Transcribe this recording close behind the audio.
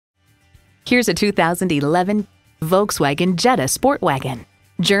Here's a 2011 Volkswagen Jetta SportWagen.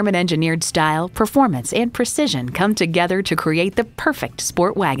 German-engineered style, performance, and precision come together to create the perfect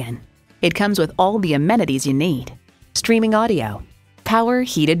sport wagon. It comes with all the amenities you need: streaming audio, power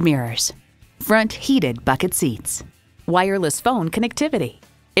heated mirrors, front heated bucket seats, wireless phone connectivity,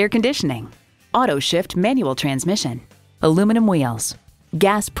 air conditioning, auto shift manual transmission, aluminum wheels,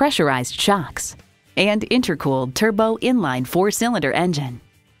 gas pressurized shocks, and intercooled turbo inline 4-cylinder engine.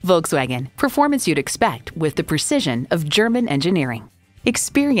 Volkswagen, performance you'd expect with the precision of German engineering.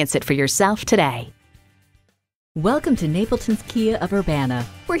 Experience it for yourself today. Welcome to Napleton's Kia of Urbana.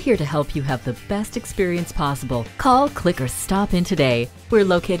 We're here to help you have the best experience possible. Call, click, or stop in today. We're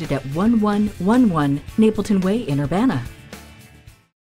located at 1111 Napleton Way in Urbana.